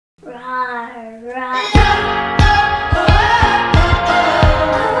Rawr, rawr.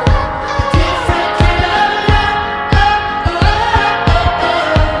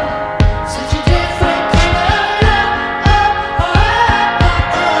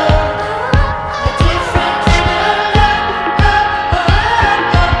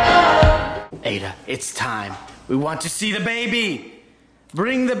 Aydah, it's time. We want to see the baby.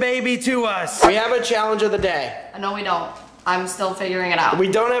 Bring the baby to us. We have a challenge of the day. No, we don't. I'm still figuring it out. We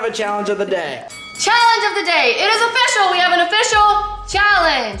don't have a challenge of the day. Challenge of the day. It is official. We have an official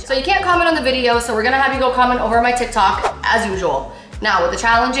challenge. So you can't comment on the video, so we're gonna have you go comment over my TikTok as usual. Now, what the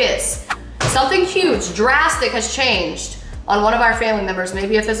challenge is, something huge, drastic has changed on one of our family members.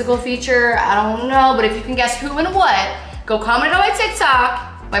 Maybe a physical feature, I don't know, but if you can guess who and what, go comment on my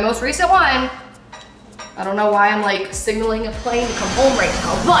TikTok, my most recent one. I don't know why I'm like signaling a plane to come home right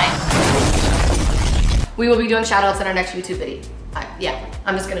now, but we will be doing shout outs in our next YouTube video. Yeah,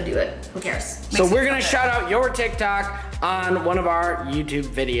 I'm just gonna do it. Who cares? So we're gonna shout out your TikTok on one of our YouTube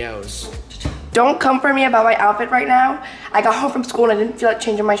videos. Don't come for me about my outfit right now. I got home from school and I didn't feel like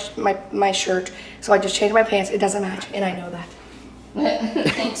changing my shirt, so I just changed my pants. It doesn't match, and I know that.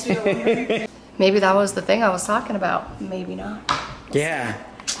 Thanks, Rory. Maybe that was the thing I was talking about. Maybe not. Yeah,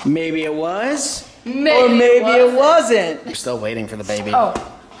 maybe it was. Maybe or maybe it wasn't. We're still waiting for the baby. Oh.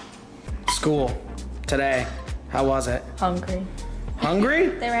 School today. How was it? Hungry. Hungry?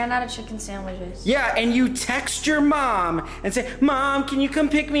 They ran out of chicken sandwiches. Yeah, and you text your mom and say, Mom, can you come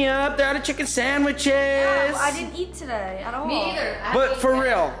pick me up? They're out of chicken sandwiches. Yeah, well, I didn't eat today at all. Me either. But for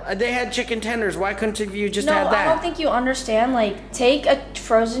real, they had chicken tenders. Why couldn't you just no, have that? I don't think you understand. Like, take a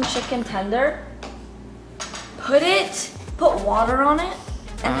frozen chicken tender, put water on it,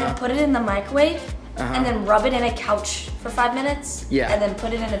 and then put it in the microwave, and then rub it in a couch for 5 minutes. Yeah. And then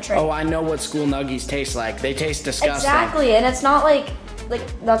put it in a tray. Oh, I know what school nuggies taste like. They taste disgusting. Exactly, and it's not like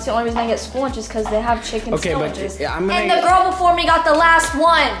that's the only reason I get school lunch is because they have chicken sandwiches. But and the girl before me got the last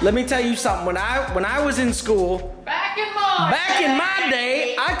one. Let me tell you something. When I was in school, back in my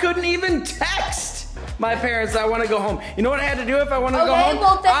day, I couldn't even text my parents that I want to go home. You know what I had to do if I wanted to go home?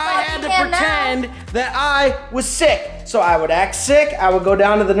 Well, I had to pretend that I was sick. So I would act sick. I would go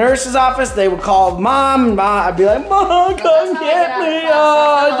down to the nurse's office. They would call Mom. I'd be like, Mom, come get me.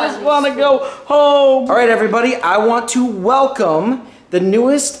 Oh, I just want to go home. All right, everybody. I want to welcome the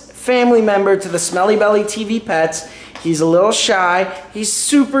newest family member to the Smelly Belly TV Pets. He's a little shy. He's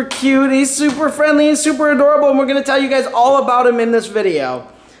super cute. He's super friendly and super adorable. And we're going to tell you guys all about him in this video.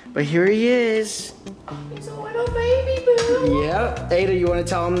 But here he is. He's a little baby boo. Yeah. Aydah, you want to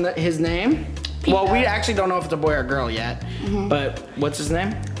tell him his name? Peanut. Well, we actually don't know if it's a boy or girl yet. But what's his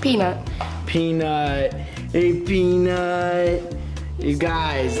name? Peanut. Peanut. Hey, Peanut. You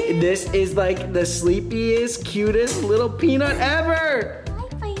guys, this is like the sleepiest, cutest little Peanut ever.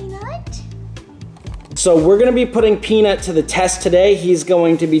 Hi, Peanut. So we're gonna be putting Peanut to the test today. He's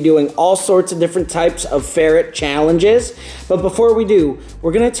going to be doing all sorts of different types of ferret challenges. But before we do,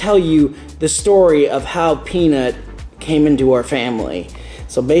 we're gonna tell you the story of how Peanut came into our family.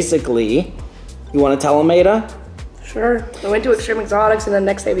 So basically, you wanna tell him, Aydah? Sure. We went to Extreme Exotics and the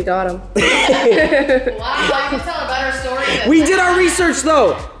next day we got him. Wow, I can tell a better story than We did our research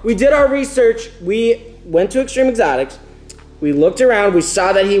though. We did our research. We went to Extreme Exotics. We looked around. We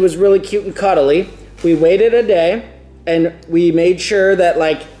saw that he was really cute and cuddly. We waited a day and we made sure that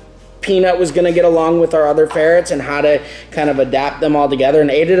like Peanut was gonna get along with our other ferrets and how to kind of adapt them all together. And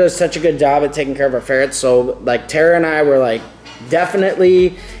Aydah does such a good job at taking care of our ferrets. So like Terra and I were like,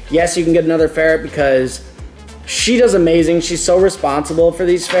 definitely, yes, you can get another ferret because she does amazing. She's so responsible for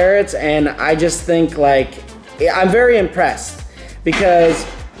these ferrets, and I just think like, I'm very impressed because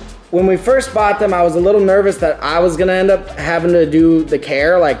when we first bought them, I was a little nervous that I was gonna end up having to do the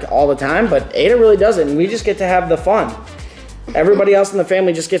care like all the time, but Aydah really does it, and we just get to have the fun. Everybody else in the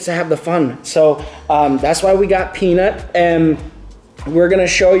family just gets to have the fun. So that's why we got Peanut, and we're gonna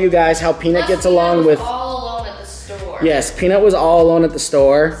show you guys how Peanut gets along with. All alone at the store. Yes, Peanut was all alone at the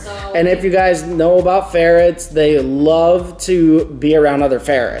store. So, and if you guys know about ferrets, they love to be around other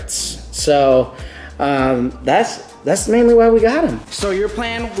ferrets. So that's mainly why we got him. So your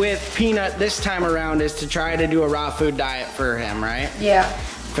plan with Peanut this time around is to try to do a raw food diet for him, right? Yeah.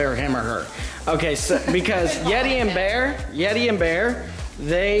 For him or her. Okay, so because Yeti and Bear,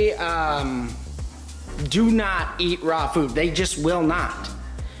 they do not eat raw food. They just will not.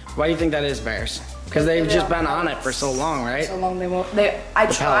 Why do you think that is, Bears? Because they've just been on it for so long, right? So long they won't. I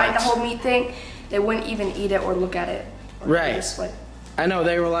tried the whole meat thing. They wouldn't even eat it or look at it. Right. Just like, I know,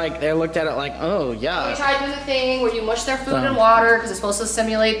 they looked at it like, oh, yeah. We tried doing the thing where you mush their food in water because it's supposed to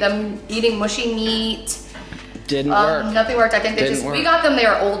simulate them eating mushy meat. Didn't work. Nothing worked. I think we got them, they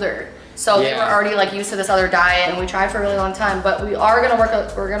were older. So they were already like used to this other diet, and we tried for a really long time. But we are gonna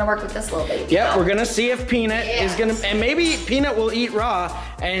work with this little baby. Yep, we're gonna see if Peanut is gonna, and maybe Peanut will eat raw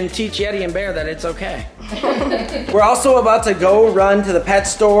and teach Yeti and Bear that it's okay. We're also about to go run to the pet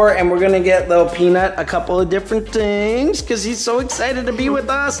store, and we're gonna get little Peanut a couple of different things because he's so excited to be with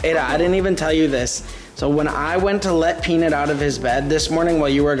us. Aydah, I didn't even tell you this. So when I went to let Peanut out of his bed this morning while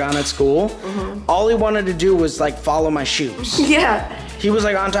you were gone at school, all he wanted to do was like follow my shoes. Yeah. He was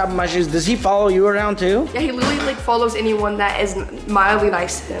like on top of my shoes. Does he follow you around too? Yeah, he literally like follows anyone that is mildly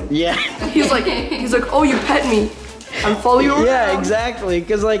nice to him. Yeah. He's like, oh, you pet me. I'm following you around. Yeah, exactly.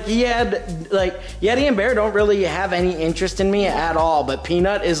 Because like he had, like Yeti and Bear don't really have any interest in me at all, but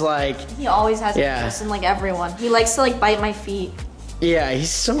Peanut is like. He always has interest in like everyone. He likes to like bite my feet. Yeah, he's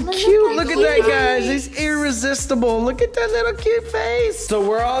so cute. Look at that, guys. He's irresistible. Look at that little cute face. So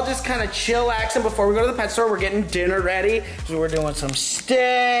we're all just kind of chillaxing before we go to the pet store. We're getting dinner ready. So we're doing some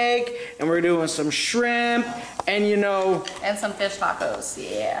steak, and we're doing some shrimp, and you know. And some fish tacos,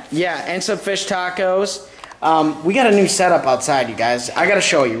 yeah. Yeah, and some fish tacos. We got a new setup outside, you guys. I gotta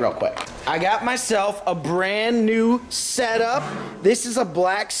show you real quick. I got myself a brand new setup. This is a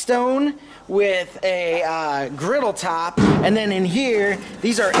Blackstone with a griddle top, and then in here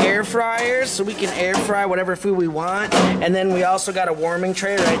these are air fryers, so we can air fry whatever food we want. And then we also got a warming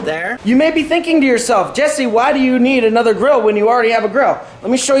tray right there. You may be thinking to yourself, Jesse, why do you need another grill when you already have a grill? Let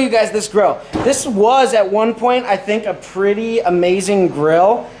me show you guys this grill. This was at one point, I think, a pretty amazing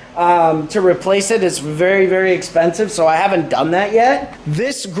grill. To replace it is very, very expensive, so I haven't done that yet.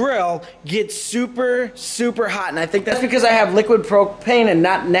 This grill gets super, super hot, and I think that's because I have liquid propane and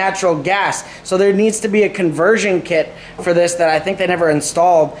not natural gas. So there needs to be a conversion kit for this that I think they never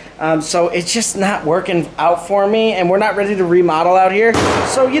installed. So it's just not working out for me, and we're not ready to remodel out here.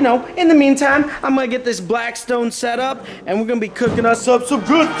 So, you know, in the meantime, I'm gonna get this Blackstone set up, and we're gonna be cooking us up some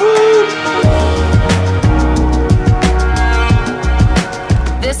good food.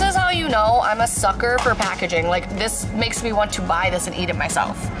 This is how you know I'm a sucker for packaging. Like, this makes me want to buy this and eat it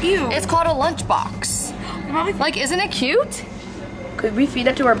myself. Ew. It's called a lunchbox. Like, isn't it cute? Could we feed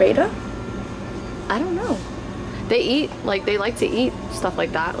it to our beta? I don't know. They eat, like, they like to eat stuff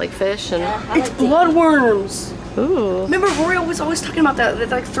like that, like fish and... It's bloodworms. Ooh. Remember, Rory was always talking about that. They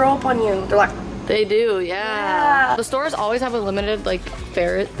like throw up on you. They're like... They do, yeah. The stores always have a limited, like,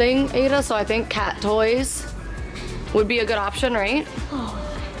 ferret thing, Aydah, so I think cat toys would be a good option, right?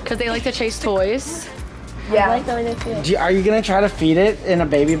 Because they like to chase toys. Yeah. I like the way they feel. Are you gonna try to feed it in a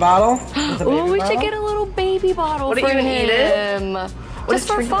baby bottle? Oh, we should get a little baby bottle for him. Eat it? Just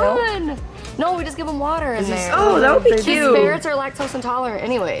for fun. No, we just give him water in there. Oh, that would be cute. His ferrets are lactose intolerant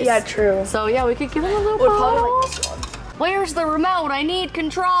anyways. Yeah, true. So yeah, we could give him a little We'd bottle. probably like this one. Where's the remote? I need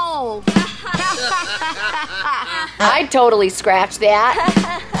control. I'd totally scratch that.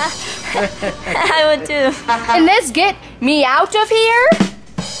 I would too. Can this get me out of here?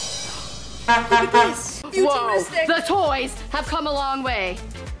 Look at this. Whoa, the toys have come a long way.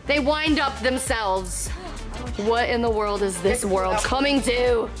 They wind up themselves. What in the world is this world coming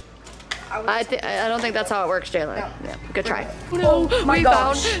to? I don't think that's how it works, Jayla. No. Yeah, good try. Oh my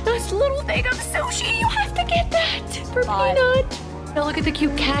gosh. Found this little thing of sushi. You have to get that for Peanut. Now look at the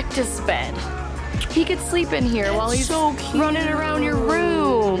cute cactus bed. He could sleep in here while he's so cute. running around your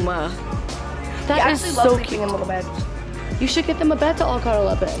room. That is so cute. In a little bed. You should get them a bed to all cuddle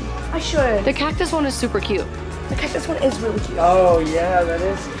up in. I should. The cactus one is super cute. The cactus one is really cute. Oh yeah, that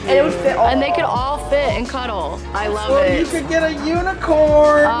is cute. And it would fit all. And they could all fit and cuddle. I love it. You could get a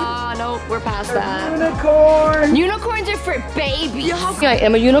unicorn. No, we're past that. Unicorn. Unicorns are for babies. Yeah, I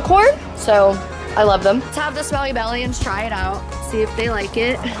am a unicorn, so I love them. Let's have the smelly bellions try it out. See if they like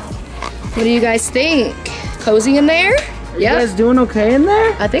it. What do you guys think? Cozy in there? You guys doing okay in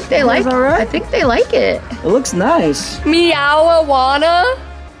there? I think they like it. All right? I think they like it. It looks nice. Meow-awana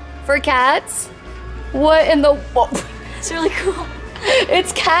for cats. What in the... Whoa. It's really cool.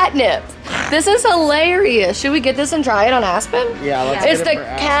 It's catnip. This is hilarious. Should we get this and try it on Aspen? Yeah, let's It's get it the for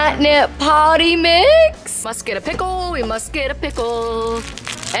Aspen. catnip potty mix. Must get a pickle. We must get a pickle.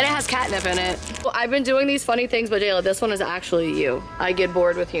 And it has catnip in it. Well, I've been doing these funny things, but Jayla, this one is actually you. I get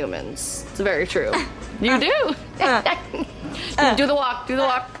bored with humans. It's very true. You do. Do the walk. Do the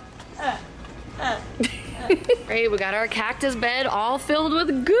walk. Great, we got our cactus bed all filled with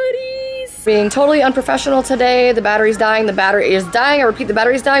goodies. Being totally unprofessional today. The battery's dying. The battery is dying. I repeat, the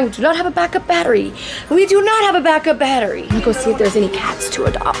battery's dying. We do not have a backup battery. We do not have a backup battery. I'm gonna go see if there's any cats to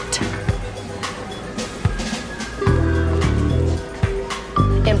adopt.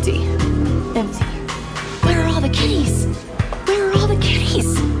 Empty. Empty. Where are all the kitties? Where are all the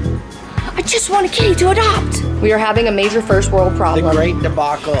kitties? I just want a kitty to adopt. We are having a major first world problem. The Great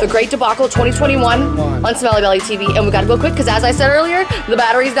Debacle. The Great Debacle 2021 on Smelly Belly TV. And we gotta go quick because as I said earlier, the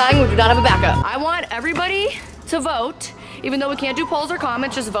battery's dying. We do not have a backup. I want everybody to vote, even though we can't do polls or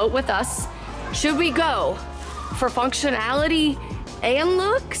comments, just vote with us. Should we go for functionality and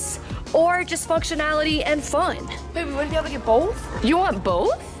looks or just functionality and fun? Wait, we wouldn't be able to get both? You want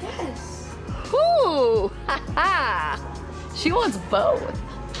both? Yes. Ooh, ha. She wants both.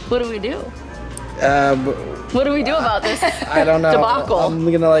 What do we do? What do we do about this I don't know. debacle? I'm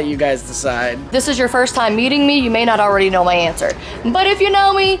gonna let you guys decide. This is your first time meeting me, you may not already know my answer. But if you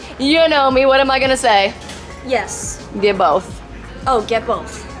know me, you know me. What am I gonna say? Yes. Get both. Oh, get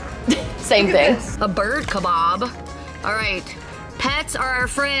both. Same thing. A bird kebab. All right. Pets are our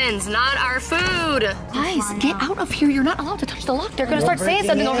friends, not our food. Guys, get out of here. You're not allowed to touch the lock. They're gonna start saying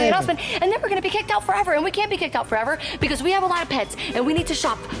something over the announcement, and then we're gonna be kicked out forever. And we can't be kicked out forever because we have a lot of pets and we need to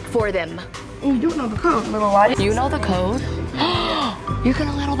shop for them. You don't know the code, little light. You know the code? You're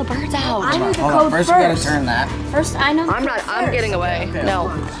gonna let all the birds out. I know the Hold code on, first we gotta turn that. First, I know the I'm code not, I'm first. getting away. No,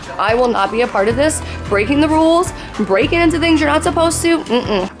 I will not be a part of this. Breaking the rules, breaking into things you're not supposed to.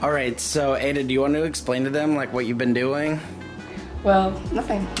 All right, so Aydah, do you want to explain to them like what you've been doing? Well,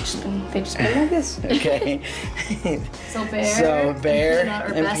 nothing. They just been like this. Okay. So Bear, So Bear Peanut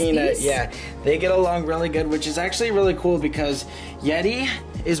are and Peanut, besties? yeah, they get along really good, which is actually really cool because Yeti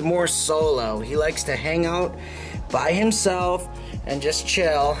is more solo. He likes to hang out by himself and just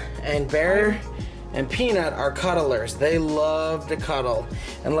chill, and Bear and Peanut are cuddlers. They love to cuddle.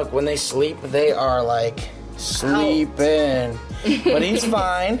 And look, when they sleep, they are like sleeping. But he's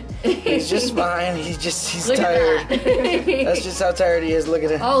fine. He's just fine. He's Look tired. at that. That's just how tired he is. Look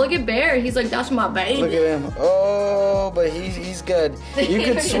at him. Oh, look at Bear. He's like, that's my baby. Look at him. Oh, but he's good. You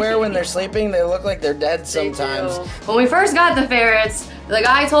could swear when they're sleeping, they look like they're dead sometimes. When we first got the ferrets, the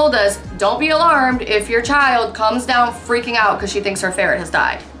guy told us, don't be alarmed if your child comes down freaking out because she thinks her ferret has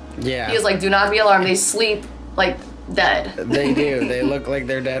died. Yeah. He was like, do not be alarmed. They sleep like dead. They do. They look like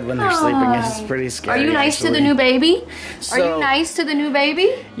they're dead when they're sleeping. It's pretty Are scary. you nice to the actually. new baby? Are So- you nice to the new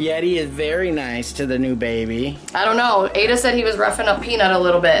baby? Yeti is very nice to the new baby. I don't know. Aydah said he was roughing up Peanut a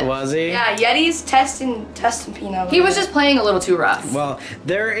little bit. Was he? Yeah, Yeti's testing Peanut. He was just playing a little too rough. Well,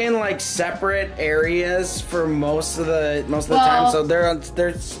 they're in like separate areas for most of the Well- time. So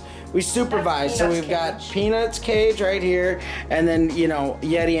there's we supervise. So Peanut's we've got cage. Peanut's cage right here, and then you know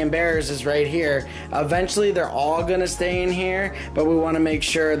Yeti and Bear's is right here. Eventually, they're all gonna stay in here, but we want to make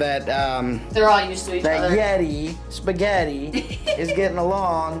sure that They're all used to each that other. Yeti Spaghetti is getting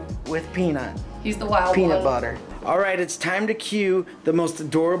along with Peanut. He's the wild Peanut one. butter. All right, it's time to cue the most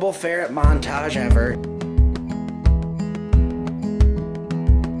adorable ferret montage ever.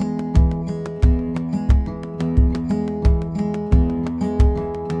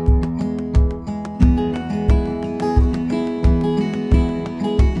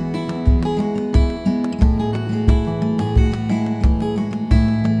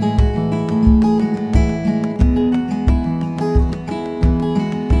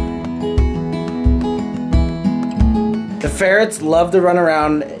 The ferrets love to run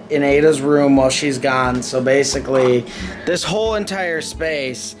around in Aydah's room while she's gone. So basically, this whole entire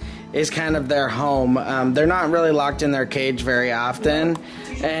space is kind of their home. They're not really locked in their cage very often.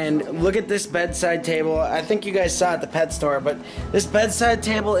 And look at this bedside table. I think you guys saw it at the pet store, but this bedside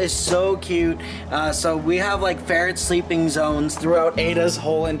table is so cute. So we have like ferret sleeping zones throughout Aydah's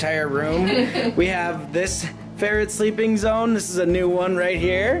whole entire room. We have this ferret sleeping zone. This is a new one right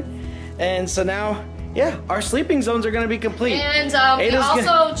here. And so now, yeah, our sleeping zones are gonna be complete. And we Aydah's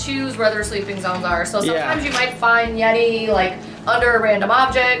also choose where their sleeping zones are. So sometimes Yeah. you might find Yeti like under a random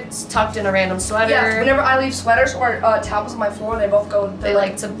object, tucked in a random sweater. Yeah, whenever I leave sweaters or towels on my floor, they both go. They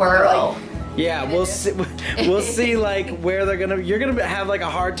like to burrow. Yeah, we'll see. We'll see like where they're gonna. You're gonna have like a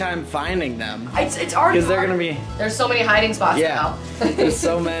hard time finding them It's already. because they're gonna be. There's so many hiding spots Yeah, there's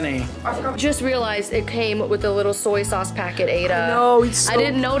so many. I forgot. Just realized it came with a little soy sauce packet, Aydah. No, it's so. I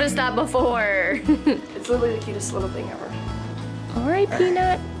didn't notice that before. It's literally the cutest little thing ever. All right,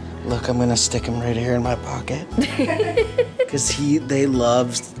 Peanut. Look, I'm gonna stick him right here in my pocket because they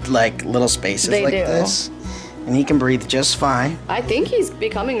love like little spaces They like do. this, and he can breathe just fine. I think he's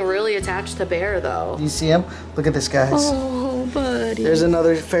becoming really attached to Bear, though. You see him? Look at this, guys. Oh, buddy. There's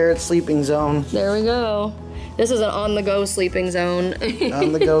another ferret sleeping zone. There we go. This is an on-the-go sleeping zone.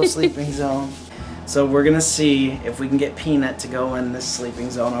 On the go sleeping zone. So we're gonna see if we can get Peanut to go in this sleeping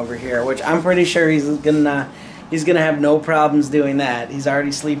zone over here, which I'm pretty sure he's gonna have no problems doing that. He's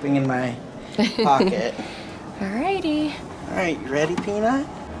already sleeping in my pocket. Alrighty. All right, you ready, Peanut?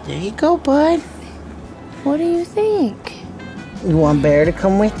 There you go, bud. What do you think? You want Bear to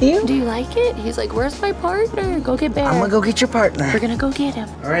come with you? Do you like it? He's like, where's my partner? Go get Bear. I'm gonna go get your partner. We're gonna go get him.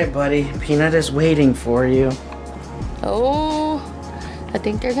 All right, buddy. Peanut is waiting for you. Oh, I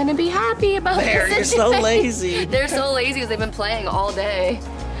think they're gonna be happy about Bear, this. you're so lazy. They're so lazy because they've been playing all day.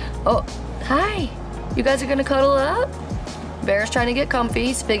 Oh, hi. You guys are gonna cuddle up? Bear's trying to get comfy.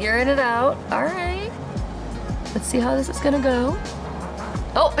 He's figuring it out. All right. Let's see how this is gonna go.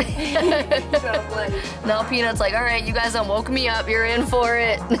 Oh. Now Peanut's like, all right, you guys done woke me up. You're in for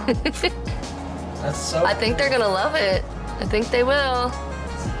it. That's so I think they're gonna love it. I think they will.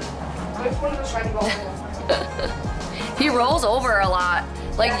 He rolls over a lot.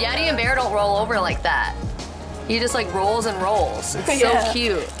 Like Yeti and Bear don't roll over like that. He just like rolls and rolls. It's so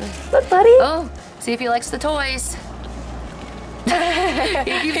cute. Look, buddy. Oh, see if he likes the toys. He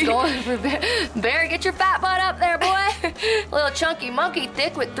keeps going for Bear. Bear, get your fat butt up there, boy. Little chunky monkey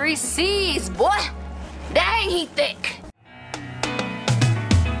thick with 3 C's, boy. Dang, he thick.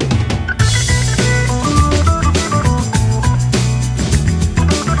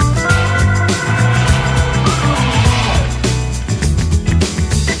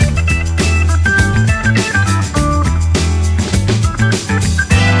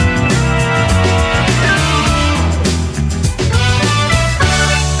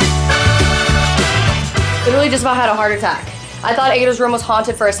 Literally just about had a heart attack. I thought Aydah's room was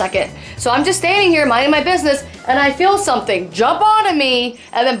haunted for a second. So I'm just standing here minding my business and I feel something jump onto me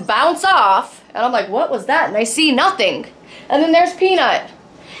and then bounce off. And I'm like, what was that? And I see nothing. And then there's Peanut.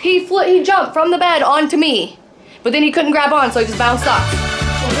 He jumped from the bed onto me. But then he couldn't grab on, so he just bounced off.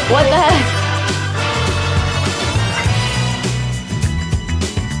 What the heck?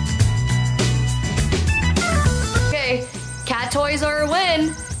 Okay, cat toys are a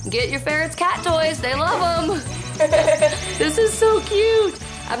win. Get your ferrets cat toys, they love them. This is so cute.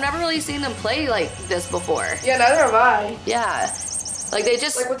 I've never really seen them play like this before. Yeah, neither have I. Yeah, like they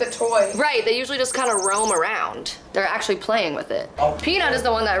just... Like with the toy. Right, they usually just kind of roam around. They're actually playing with it. Oh. Peanut is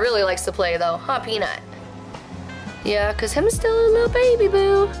the one that really likes to play though, huh, Peanut? Yeah, cause him is still a little baby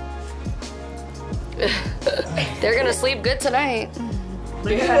boo. They're gonna sleep good tonight.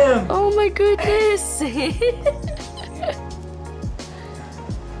 Look at him. Oh my goodness.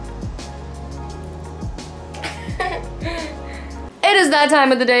 It is that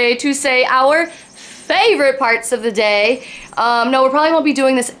time of the day to say our favorite parts of the day. No, we probably won't be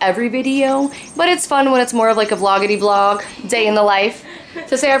doing this every video, but it's fun when it's more of like a vloggity vlog, day in the life,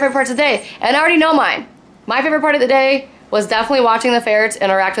 to say our favorite parts of the day. And I already know mine. My favorite part of the day was definitely watching the ferrets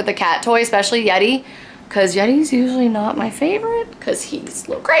interact with the cat toy, especially Yeti, because Yeti's usually not my favorite, because he's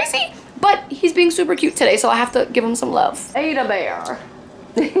a little crazy, but he's being super cute today, so I have to give him some love. Aydah Bear.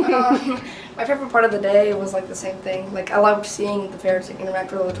 My favorite part of the day was like the same thing. Like I loved seeing the ferrets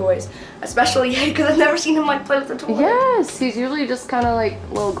interact with all the toys, especially because I've never seen him like play with the toy. Yes, he's usually just kind of like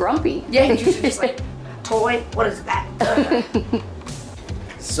a little grumpy. Yeah, he's usually just like, toy? What is that?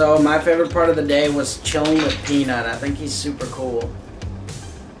 So my favorite part of the day was chilling with Peanut. I think he's super cool.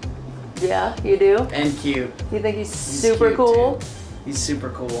 Yeah, you do? And cute. You think he's super cute, cool? too. He's super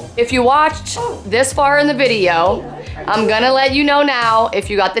cool. If you watched this far in the video, I'm gonna let you know now if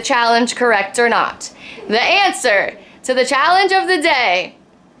you got the challenge correct or not. The answer to the challenge of the day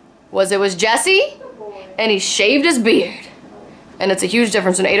was it was Jesse, and he shaved his beard. And it's a huge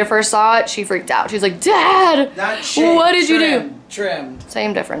difference. When Aydah first saw it, she freaked out. She's like, Dad, what did you do? Trimmed.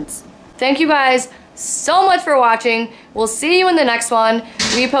 Same difference. Thank you guys so much for watching. We'll see you in the next one.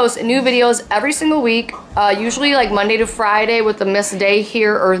 We post new videos every single week, usually like Monday to Friday with a missed day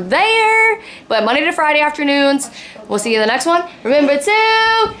here or there, but Monday to Friday afternoons. We'll see you in the next one. Remember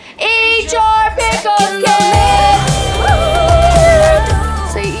to eat your pickles, kids!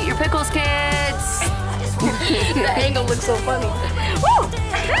 Say eat your pickles, kids! The angle looks so funny. Woo!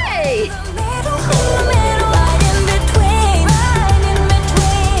 Hey!